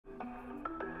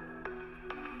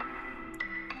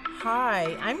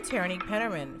Hi, I'm Terrinique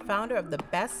Pennerman, founder of the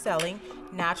best-selling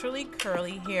naturally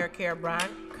curly hair care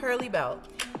brand Kurlee Belle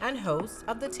and host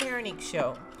of the Terrinique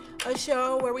Show, a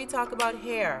show where we talk about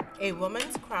hair, a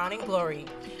woman's crowning glory.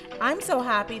 I'm so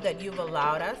happy that you've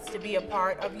allowed us to be a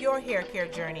part of your hair care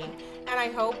journey, and I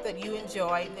hope that you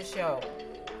enjoy the show.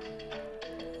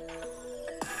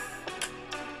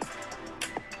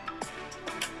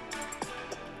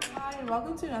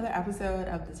 Welcome to another episode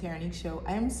of the Terrinique Show.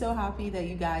 I am so happy that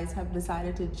you guys have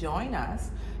decided to join us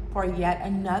for yet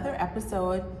another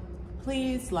episode.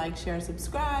 Please like, share,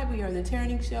 subscribe. We are the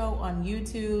Terrinique Show on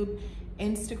YouTube,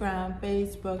 Instagram,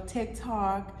 Facebook,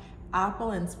 TikTok,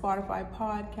 Apple and Spotify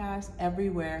podcasts,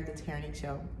 everywhere, the Terrinique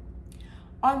Show.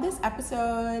 On this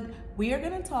episode, we are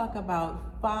going to talk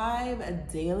about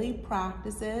 5 daily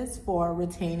practices for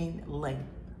retaining length.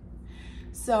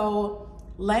 So,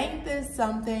 length is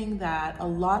something that a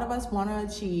lot of us want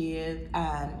to achieve,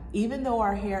 and even though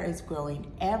our hair is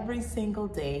growing every single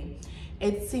day,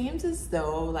 it seems as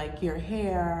though like your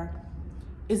hair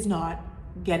is not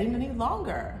getting any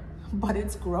longer, but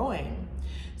it's growing.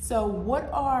 So what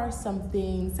are some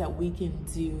things that we can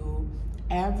do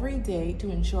every day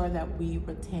to ensure that we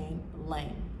retain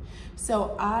length?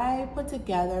 So I put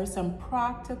together some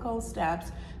practical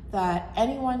steps that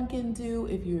anyone can do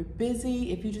if you're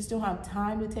busy, if you just don't have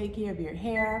time to take care of your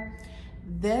hair.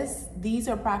 These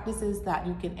are practices that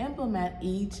you can implement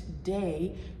each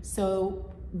day so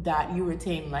that you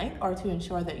retain length, or to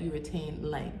ensure that you retain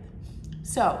length.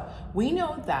 So we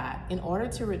know that in order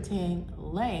to retain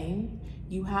length,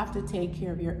 you have to take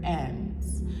care of your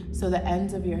ends. So the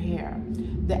ends of your hair.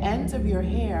 The ends of your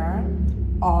hair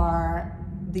are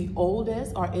the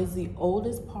oldest, or is the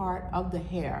oldest part of the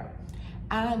hair.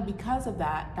 And because of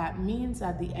that, that means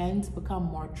that the ends become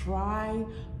more dry,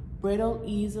 brittle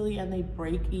easily, and they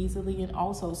break easily and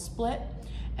also split.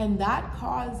 And that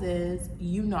causes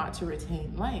you not to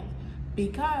retain length.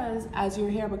 Because as your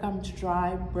hair becomes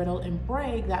dry, brittle, and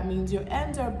break, that means your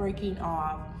ends are breaking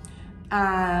off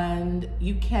and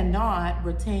you cannot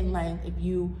retain length if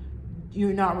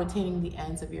you're not retaining the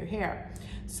ends of your hair.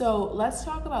 So let's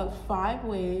talk about 5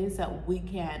 ways that we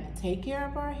can take care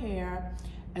of our hair,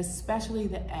 especially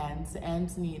the ends. The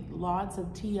ends need lots of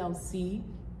TLC,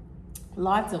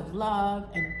 lots of love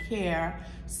and care,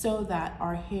 so that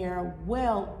our hair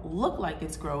will look like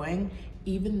it's growing,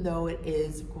 even though it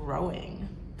is growing.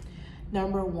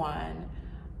 Number 1,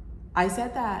 I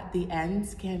said that the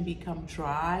ends can become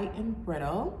dry and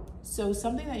brittle. So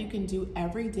something that you can do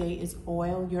every day is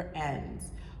oil your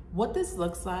ends. What this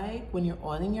looks like when you're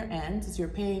oiling your ends is you're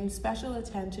paying special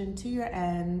attention to your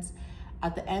ends.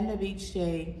 At the end of each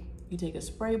day, you take a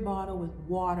spray bottle with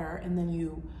water, and then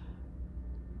you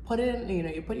put it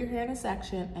in, you put your hair in a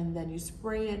section, and then you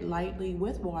spray it lightly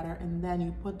with water, and then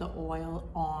you put the oil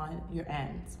on your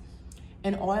ends.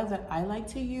 An oil that I like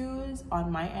to use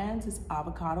on my ends is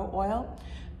avocado oil,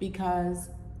 because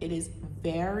it is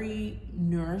very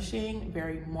nourishing,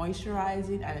 very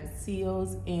moisturizing, and it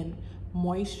seals in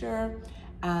moisture,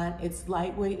 and it's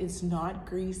lightweight, it's not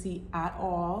greasy at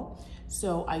all.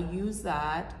 So I use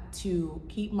that to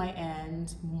keep my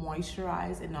ends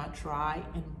moisturized and not dry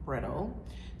and brittle.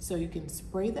 So you can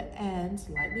spray the ends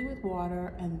lightly with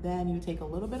water, and then you take a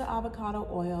little bit of avocado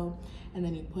oil and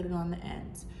then you put it on the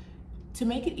ends. To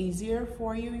make it easier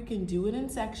for you, you can do it in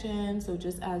sections. So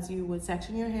just as you would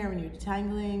section your hair when you're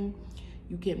detangling,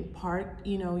 you can part,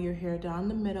 your hair down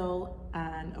the middle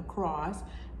and across,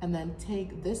 and then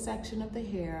take this section of the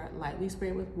hair, lightly spray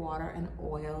it with water, and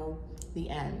oil the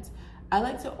ends. I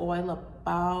like to oil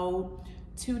about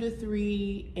 2 to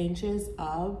 3 inches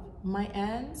of my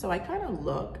end. So I kind of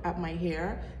look at my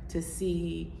hair to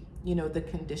see, the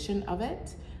condition of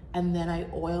it. And then I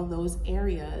oil those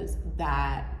areas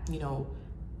that,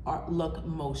 look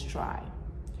most dry.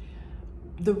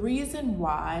 The reason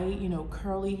why,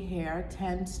 curly hair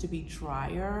tends to be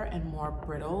drier and more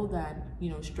brittle than,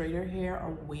 straighter hair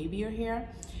or wavier hair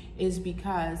is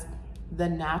because the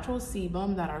natural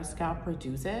sebum that our scalp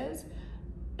produces,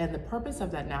 and the purpose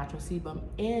of that natural sebum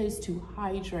is to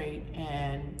hydrate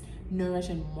and nourish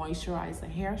and moisturize the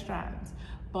hair strands.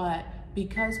 But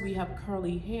because we have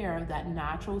curly hair, that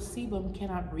natural sebum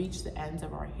cannot reach the ends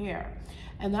of our hair.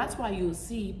 And that's why you'll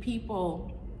see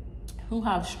people who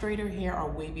have straighter hair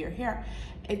or wavier hair,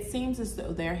 it seems as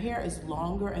though their hair is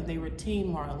longer and they retain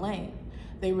more length.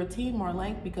 They retain more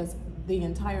length because the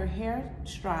entire hair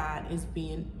strand is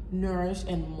being nourished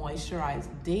and moisturized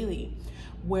daily.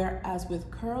 Whereas with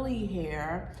curly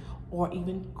hair or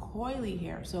even coily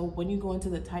hair, so when you go into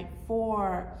the type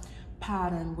 4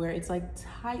 pattern where it's like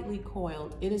tightly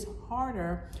coiled, it is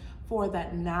harder for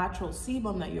that natural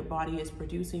sebum that your body is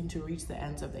producing to reach the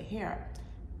ends of the hair.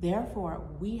 Therefore,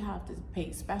 we have to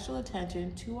pay special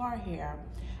attention to our hair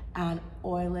and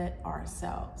oil it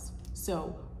ourselves.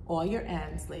 So oil your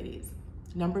ends, ladies.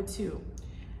 Number 2,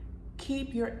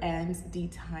 keep your ends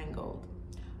detangled.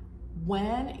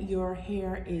 When your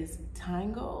hair is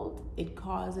tangled, it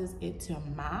causes it to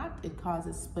mat, it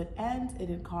causes split ends, and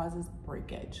it causes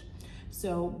breakage.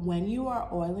 So when you are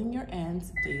oiling your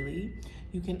ends daily,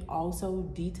 you can also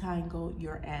detangle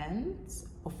your ends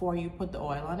before you put the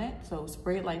oil on it. So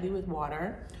spray it lightly with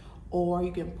water, or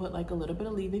you can put like a little bit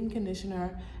of leave-in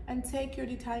conditioner and take your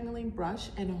detangling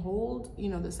brush and hold,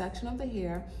 the section of the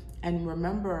hair. And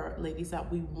remember, ladies, that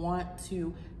we want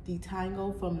to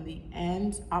detangle from the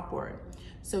ends upward.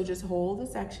 So just hold the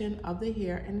section of the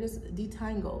hair and just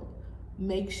detangle.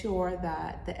 Make sure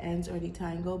that the ends are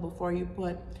detangled before you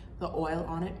put the oil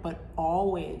on it, but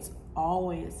always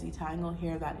detangle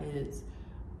hair that is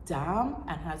damp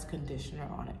and has conditioner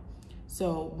on it.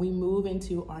 So we move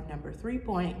into our number 3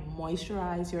 point,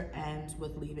 moisturize your ends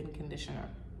with leave-in conditioner.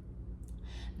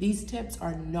 These tips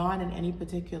are not in any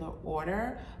particular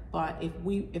order, but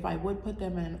if I would put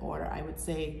them in an order, I would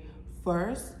say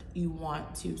first you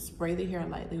want to spray the hair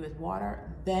lightly with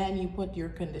water, then you put your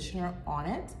conditioner on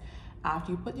it.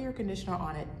 After you put your conditioner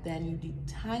on it, then you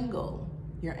detangle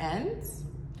your ends.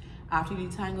 After you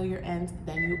detangle your ends,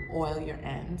 then you oil your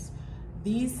ends.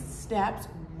 These steps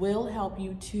will help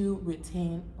you to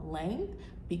retain length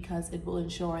because it will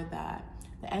ensure that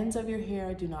the ends of your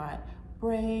hair do not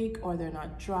break or they're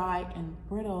not dry and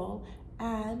brittle,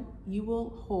 and you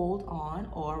will hold on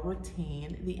or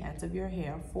retain the ends of your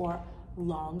hair for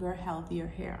longer, healthier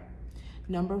hair.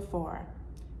 Number 4,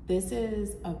 this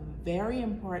is a very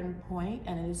important point,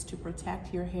 and it is to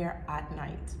protect your hair at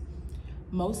night.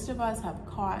 Most of us have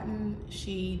cotton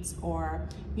sheets, or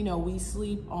we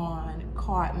sleep on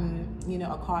cotton,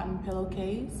 a cotton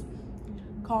pillowcase.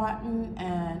 Cotton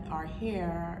and our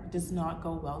hair does not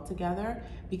go well together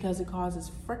because it causes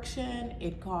friction,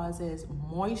 it causes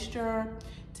moisture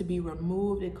to be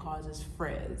removed, it causes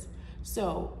frizz.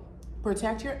 So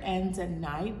protect your ends at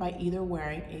night by either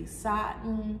wearing a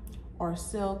satin or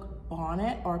silk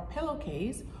bonnet or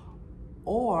pillowcase,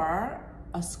 or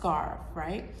a scarf,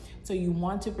 right? So you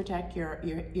want to protect your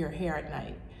hair at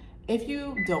night. If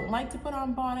you don't like to put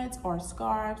on bonnets or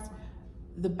scarves,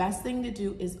 the best thing to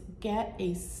do is get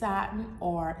a satin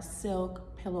or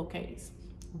silk pillowcase.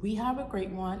 We have a great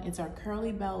one. It's our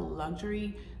Kurlee Belle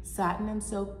luxury satin and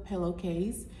silk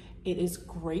pillowcase. It is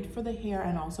great for the hair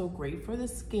and also great for the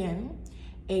skin.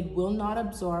 It will not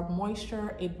absorb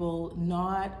moisture. It will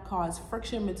not cause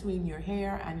friction between your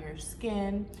hair and your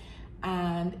skin.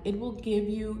 And it will give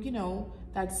you,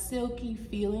 that silky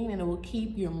feeling, and it will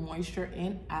keep your moisture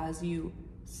in as you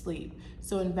sleep.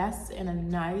 So invest in a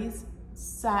nice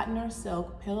satin or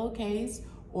silk pillowcase,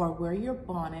 or wear your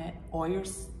bonnet or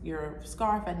your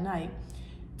scarf at night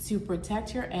to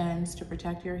protect your ends, to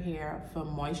protect your hair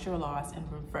from moisture loss and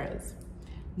from frizz.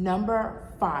 Number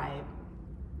 5,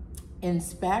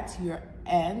 inspect your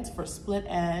ends for split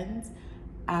ends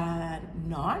and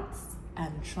knots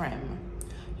and trim.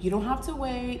 You don't have to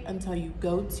wait until you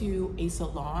go to a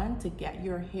salon to get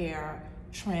your hair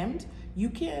trimmed. You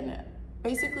can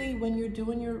basically, when you're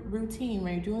doing your routine,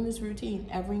 when you're doing this routine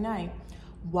every night,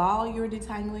 while you're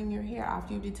detangling your hair,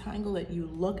 after you detangle it, you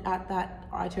look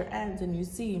at your ends and you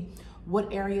see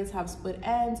what areas have split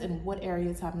ends and what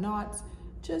areas have knots.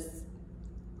 Just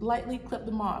lightly clip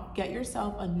them off. Get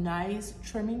yourself a nice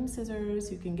trimming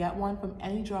scissors. You can get one from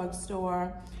any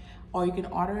drugstore, or you can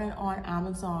order it on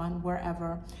Amazon,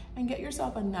 wherever, and get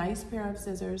yourself a nice pair of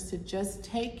scissors to just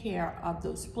take care of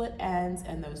those split ends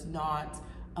and those knots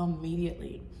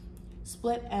immediately.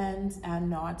 Split ends and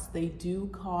knots, they do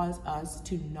cause us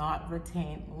to not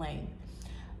retain length.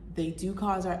 They do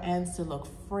cause our ends to look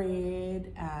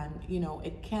frayed, and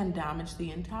it can damage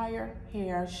the entire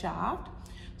hair shaft.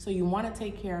 So you want to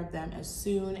take care of them as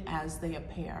soon as they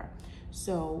appear.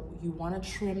 So you want to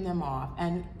trim them off,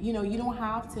 and you don't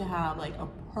have to have like a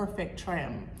perfect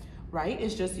trim, right?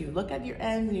 It's just you look at your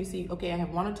ends and you see, okay, I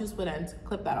have 1 or 2 split ends,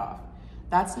 clip that off.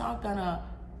 That's not gonna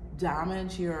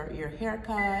damage your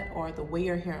haircut or the way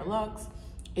your hair looks.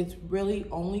 It's really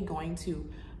only going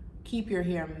to keep your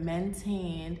hair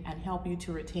maintained and help you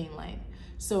to retain length.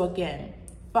 So again,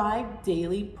 5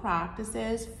 daily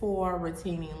practices for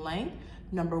retaining length.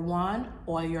 Number 1,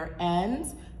 oil your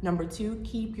ends. Number 2,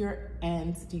 keep your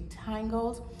ends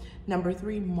detangled. Number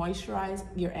 3, moisturize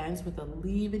your ends with a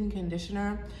leave-in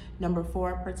conditioner. Number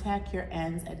 4, protect your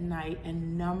ends at night.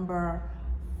 And number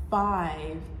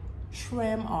 5,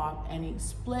 trim off any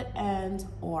split ends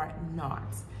or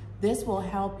knots. This will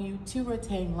help you to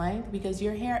retain length because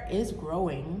your hair is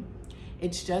growing.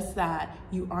 It's just that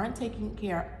you aren't taking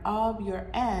care of your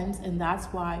ends, and that's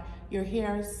why your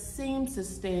hair seems to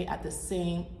stay at the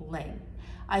same length.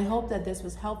 I hope that this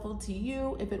was helpful to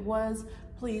you. If it was,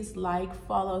 please like,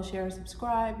 follow, share,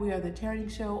 subscribe. We are the Terrinique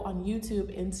Show on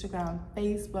YouTube, Instagram,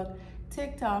 Facebook,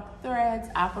 TikTok, Threads,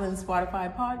 Apple and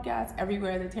Spotify podcasts,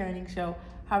 everywhere the Terrinique Show.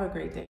 Have a great day.